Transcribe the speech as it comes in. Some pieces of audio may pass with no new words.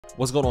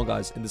What's going on,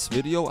 guys? In this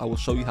video, I will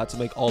show you how to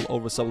make all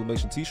over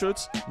sublimation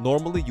t-shirts.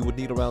 Normally, you would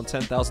need around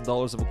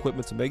 $10,000 of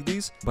equipment to make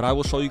these, but I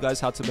will show you guys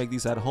how to make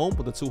these at home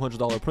with a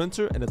 $200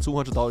 printer and a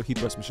 $200 heat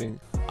press machine.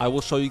 I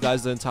will show you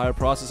guys the entire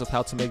process of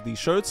how to make these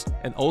shirts,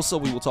 and also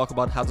we will talk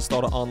about how to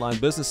start an online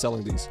business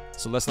selling these.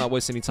 So let's not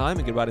waste any time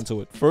and get right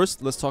into it.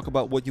 First, let's talk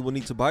about what you will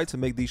need to buy to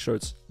make these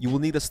shirts. You will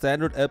need a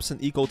standard Epson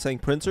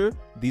EcoTank printer.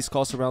 These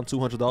cost around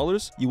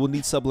 $200. You will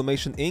need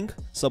sublimation ink,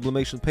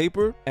 sublimation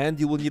paper, and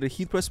you will need a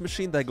heat press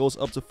machine that goes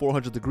up to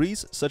 400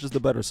 degrees, such as the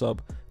Better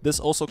Sub. This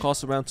also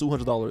costs around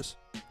 $200.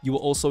 You will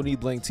also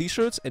need blank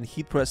t-shirts and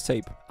heat press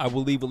tape. I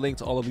will leave a link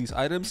to all of these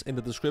items in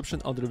the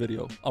description under the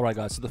video. Alright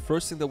guys, so the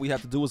first thing that we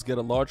have to do is get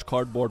a large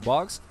cardboard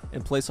box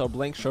and place our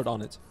blank shirt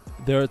on it.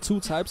 There are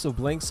two types of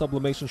blank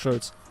sublimation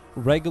shirts.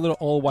 Regular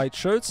all white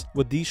shirts.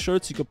 With these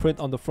shirts you can print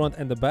on the front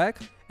and the back,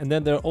 and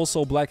then there are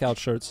also blackout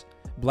shirts.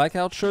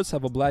 Blackout shirts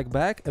have a black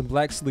back and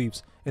black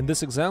sleeves. In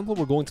this example,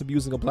 we're going to be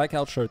using a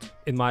blackout shirt.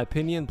 In my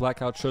opinion,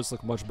 blackout shirts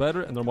look much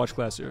better and they're much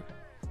classier.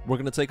 We're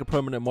going to take a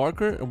permanent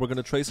marker and we're going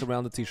to trace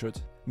around the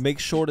t-shirt. Make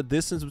sure the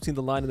distance between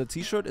the line and the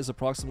t-shirt is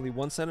approximately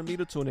 1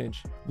 centimeter to an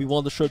inch. We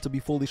want the shirt to be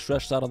fully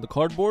stretched out on the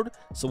cardboard,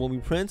 so when we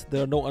print,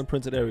 there are no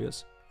unprinted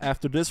areas.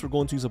 After this, we're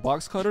going to use a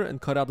box cutter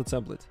and cut out the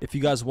template. If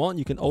you guys want,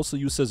 you can also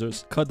use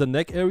scissors. Cut the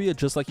neck area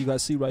just like you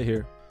guys see right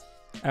here.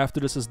 After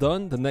this is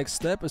done, the next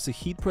step is to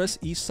heat press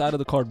each side of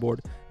the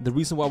cardboard. The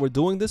reason why we're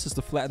doing this is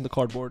to flatten the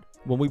cardboard.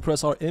 When we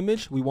press our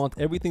image, we want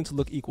everything to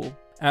look equal.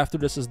 After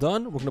this is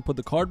done, we're going to put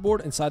the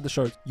cardboard inside the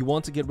shirt. You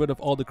want to get rid of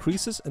all the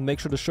creases and make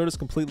sure the shirt is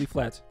completely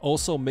flat.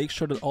 Also, make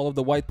sure that all of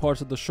the white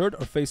parts of the shirt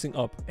are facing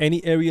up.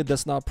 Any area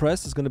that's not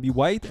pressed is going to be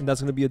white, and that's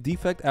going to be a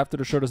defect after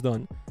the shirt is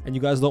done. And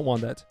you guys don't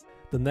want that.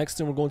 The next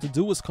thing we're going to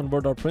do is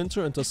convert our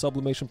printer into a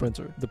sublimation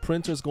printer. The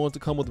printer is going to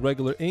come with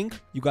regular ink.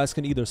 You guys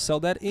can either sell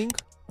that ink,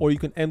 or you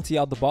can empty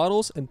out the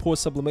bottles and pour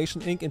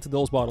sublimation ink into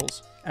those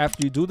bottles.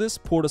 After you do this,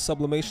 pour the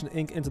sublimation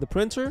ink into the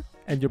printer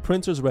and your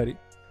printer is ready.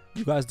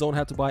 You guys don't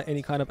have to buy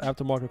any kind of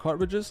aftermarket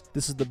cartridges.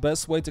 This is the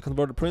best way to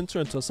convert a printer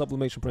into a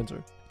sublimation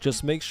printer.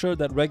 Just make sure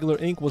that regular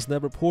ink was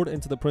never poured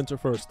into the printer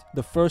first.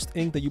 The first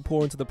ink that you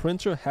pour into the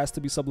printer has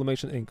to be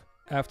sublimation ink.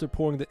 After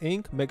pouring the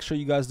ink, make sure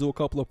you guys do a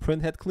couple of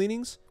print head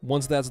cleanings.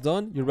 Once that's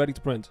done, you're ready to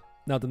print.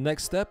 Now the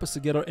next step is to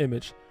get our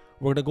image.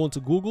 We're going to go into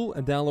Google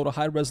and download a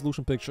high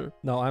resolution picture.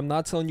 Now, I'm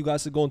not telling you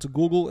guys to go into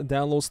Google and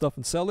download stuff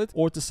and sell it,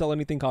 or to sell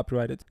anything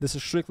copyrighted. This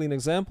is strictly an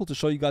example to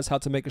show you guys how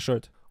to make a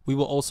shirt. We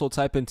will also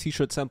type in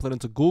t-shirt template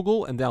into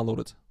Google and download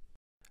it.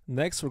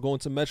 Next, we're going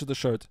to measure the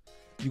shirt.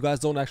 You guys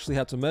don't actually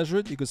have to measure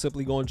it. You can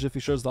simply go on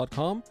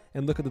jiffyshirts.com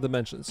and look at the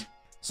dimensions.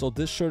 So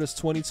this shirt is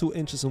 22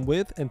 inches in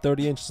width and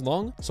 30 inches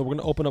long. So we're going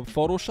to open up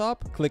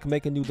Photoshop, click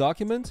make a new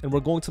document, and we're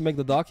going to make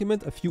the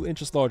document a few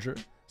inches larger.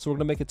 So we're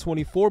going to make it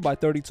 24 by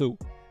 32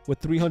 with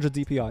 300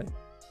 dpi.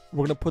 We're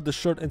going to put the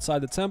shirt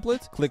inside the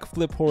template, click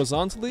flip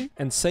horizontally,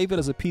 and save it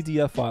as a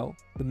PDF file.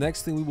 The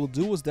next thing we will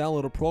do is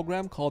download a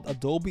program called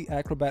Adobe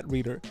Acrobat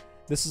Reader.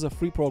 This is a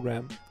free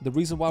program. The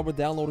reason why we're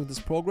downloading this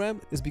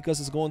program is because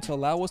it's going to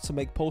allow us to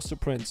make poster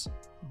prints.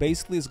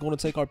 Basically, it's going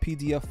to take our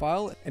PDF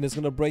file and it's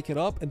going to break it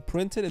up and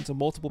print it into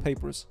multiple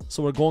papers.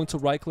 So we're going to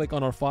right click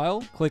on our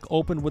file, click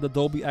open with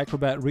Adobe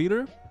Acrobat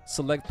Reader,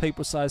 select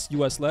paper size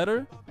US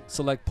letter,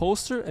 select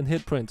poster and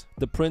hit print.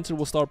 The printer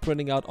will start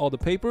printing out all the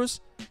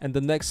papers, and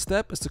the next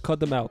step is to cut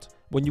them out.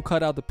 When you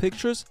cut out the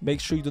pictures, make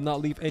sure you do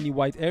not leave any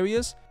white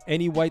areas.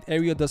 Any white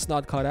area that's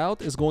not cut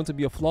out is going to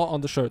be a flaw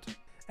on the shirt.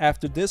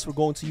 After this, we're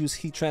going to use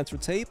heat transfer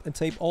tape and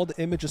tape all the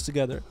images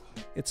together.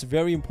 It's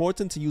very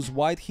important to use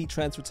white heat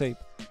transfer tape.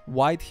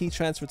 White heat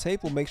transfer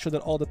tape will make sure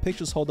that all the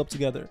pictures hold up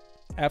together.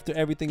 After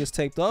everything is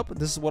taped up,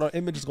 this is what our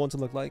image is going to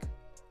look like.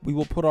 We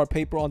will put our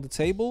paper on the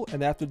table,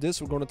 and after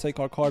this, we're going to take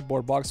our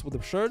cardboard box with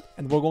the shirt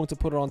and we're going to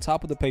put it on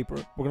top of the paper.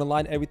 We're going to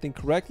line everything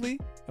correctly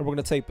and we're going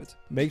to tape it.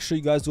 Make sure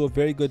you guys do a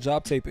very good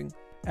job taping.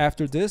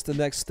 After this, the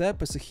next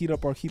step is to heat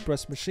up our heat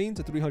press machine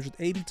to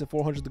 380 to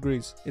 400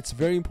 degrees. It's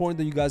very important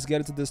that you guys get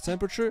it to this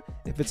temperature.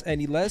 If it's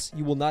any less,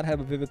 you will not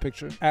have a vivid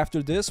picture.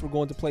 After this, we're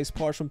going to place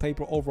parchment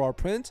paper over our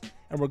print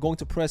and we're going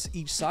to press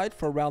each side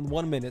for around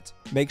 1 minute.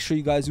 Make sure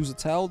you guys use a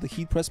towel. The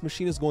heat press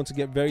machine is going to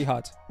get very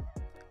hot.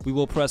 We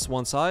will press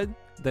one side,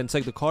 then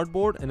take the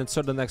cardboard and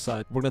insert the next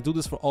side. We're going to do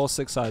this for all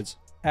 6 sides.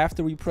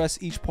 After we press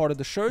each part of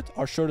the shirt,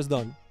 our shirt is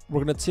done.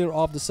 We're going to tear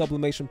off the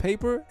sublimation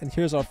paper, and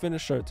here's our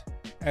finished shirt.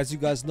 As you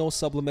guys know,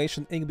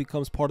 sublimation ink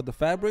becomes part of the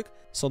fabric,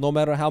 so no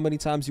matter how many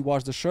times you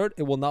wash the shirt,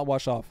 it will not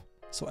wash off.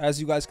 So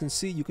as you guys can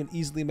see, you can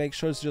easily make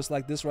shirts just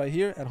like this right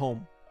here at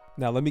home.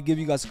 Now let me give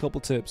you guys a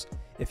couple tips.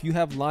 If you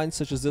have lines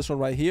such as this one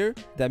right here,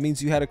 that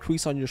means you had a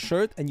crease on your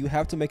shirt and you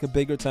have to make a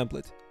bigger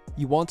template.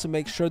 You want to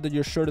make sure that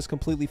your shirt is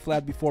completely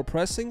flat before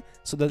pressing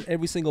so that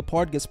every single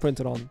part gets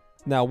printed on.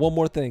 Now, one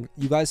more thing.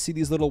 You guys see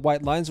these little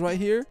white lines right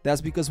here?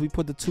 That's because we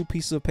put the two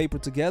pieces of paper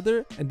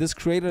together and this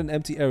created an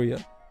empty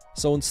area.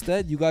 So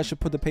instead, you guys should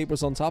put the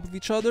papers on top of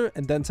each other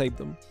and then tape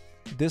them.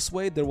 This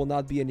way, there will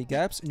not be any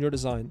gaps in your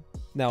design.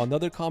 Now,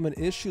 another common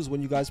issue is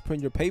when you guys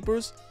print your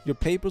papers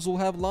will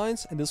have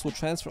lines and this will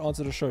transfer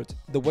onto the shirt.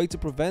 The way to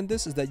prevent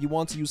this is that you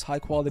want to use high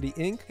quality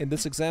ink. In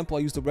this example, I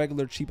used the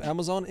regular cheap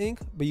Amazon ink,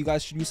 but you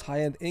guys should use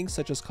high-end inks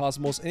such as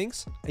Cosmos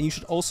inks, and you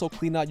should also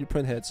clean out your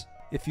print heads.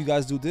 If you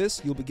guys do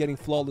this, you'll be getting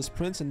flawless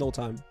prints in no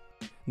time.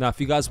 Now,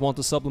 if you guys want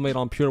to sublimate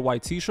on pure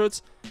white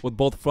t-shirts with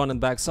both front and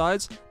back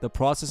sides, the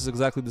process is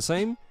exactly the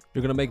same.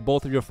 You're going to make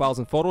both of your files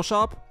in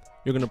Photoshop.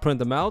 You're going to print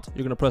them out,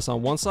 you're going to press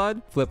on one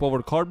side, flip over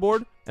to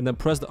cardboard, and then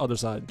press the other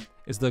side.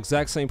 It's the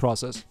exact same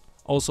process.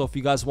 Also, if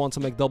you guys want to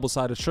make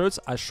double-sided shirts,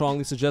 I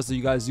strongly suggest that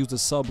you guys use the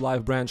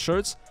Sublive brand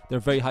shirts. They're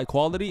very high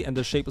quality and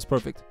their shape is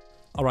perfect.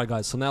 Alright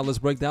guys, so now let's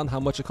break down how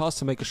much it costs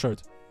to make a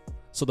shirt.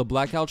 So the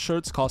blackout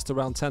shirts cost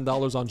around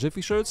 $10 on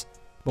Jiffy Shirts,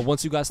 but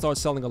once you guys start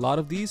selling a lot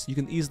of these, you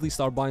can easily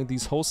start buying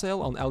these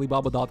wholesale on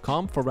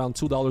Alibaba.com for around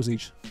 $2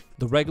 each.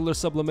 The regular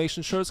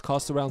sublimation shirts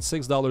cost around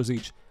 $6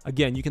 each.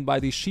 Again, you can buy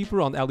these cheaper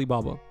on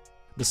Alibaba.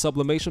 The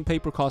sublimation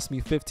paper cost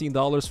me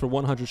 $15 for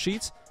 100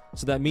 sheets,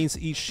 so that means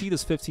each sheet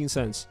is 15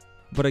 cents.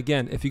 But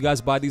again, if you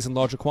guys buy these in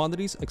larger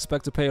quantities,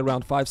 expect to pay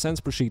around 5 cents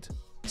per sheet.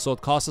 So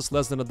it costs us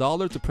less than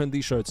 $1 to print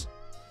these shirts.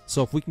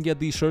 So if we can get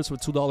these shirts for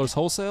 $2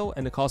 wholesale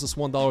and it costs us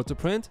 $1 to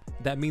print,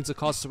 that means it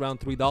costs around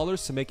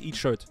 $3 to make each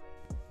shirt.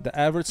 The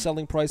average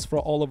selling price for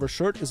all over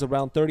shirt is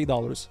around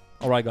 $30.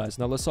 Alright guys,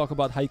 now let's talk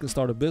about how you can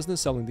start a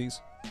business selling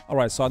these.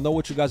 Alright, so I know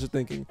what you guys are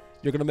thinking.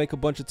 You're gonna make a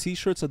bunch of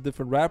t-shirts of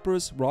different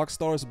rappers, rock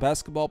stars,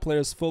 basketball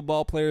players,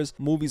 football players,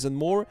 movies and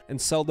more,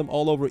 and sell them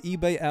all over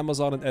eBay,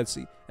 Amazon, and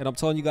Etsy. And I'm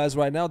telling you guys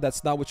right now,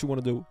 that's not what you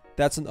want to do.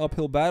 That's an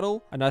uphill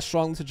battle, and I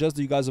strongly suggest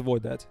that you guys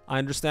avoid that. I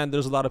understand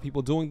there's a lot of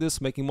people doing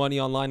this, making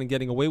money online and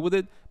getting away with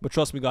it, but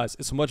trust me guys,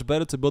 it's much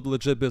better to build a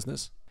legit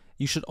business.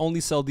 You should only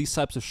sell these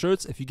types of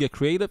shirts if you get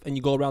creative and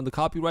you go around the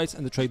copyrights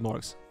and the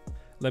trademarks.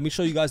 Let me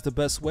show you guys the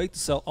best way to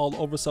sell all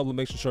over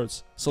sublimation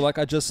shirts. So like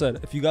I just said,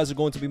 if you guys are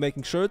going to be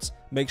making shirts,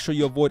 make sure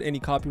you avoid any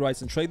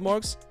copyrights and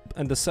trademarks.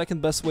 And the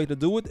second best way to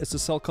do it is to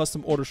sell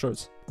custom order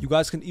shirts. You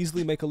guys can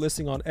easily make a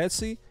listing on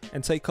Etsy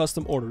and take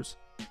custom orders.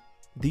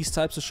 These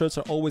types of shirts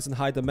are always in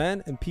high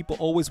demand and people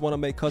always want to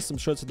make custom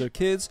shirts for their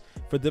kids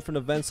for different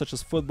events such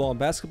as football and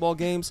basketball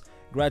games,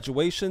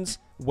 graduations,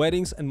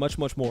 weddings, and much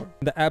more.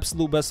 And the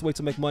absolute best way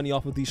to make money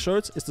off of these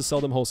shirts is to sell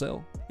them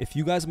wholesale. If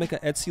you guys make an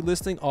Etsy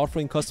listing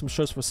offering custom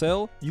shirts for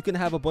sale, you can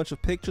have a bunch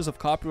of pictures of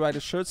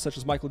copyrighted shirts such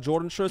as Michael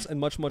Jordan shirts and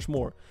much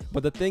more.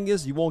 But the thing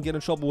is, you won't get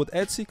in trouble with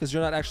Etsy because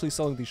you're not actually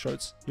selling these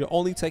shirts. You're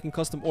only taking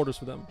custom orders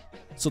for them.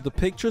 So the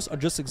pictures are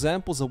just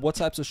examples of what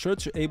types of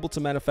shirts you're able to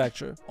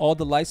manufacture. All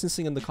the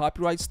licensing and the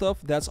copyright stuff,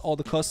 that's all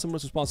the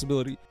customer's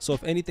responsibility. So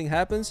if anything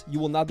happens, you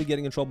will not be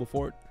getting in trouble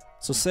for it.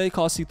 So say it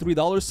costs you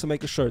 $3 to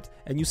make a shirt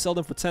and you sell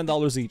them for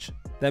 $10 each.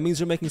 That means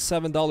you're making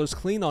 $7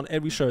 clean on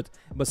every shirt.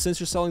 But since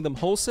you're selling them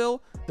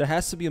wholesale, there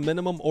has to be a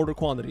minimum order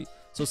quantity.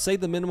 So say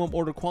the minimum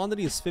order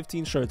quantity is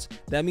 15 shirts.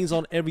 That means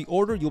on every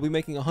order, you'll be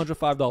making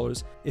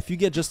 $105. If you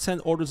get just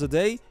 10 orders a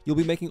day, you'll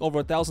be making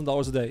over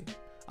 $1,000 a day.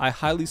 I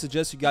highly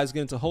suggest you guys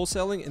get into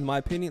wholesaling. In my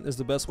opinion, is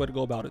the best way to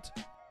go about it.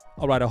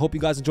 Alright, I hope you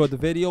guys enjoyed the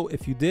video.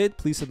 If you did,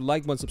 please hit the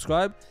like button,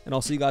 subscribe, and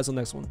I'll see you guys on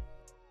the next one.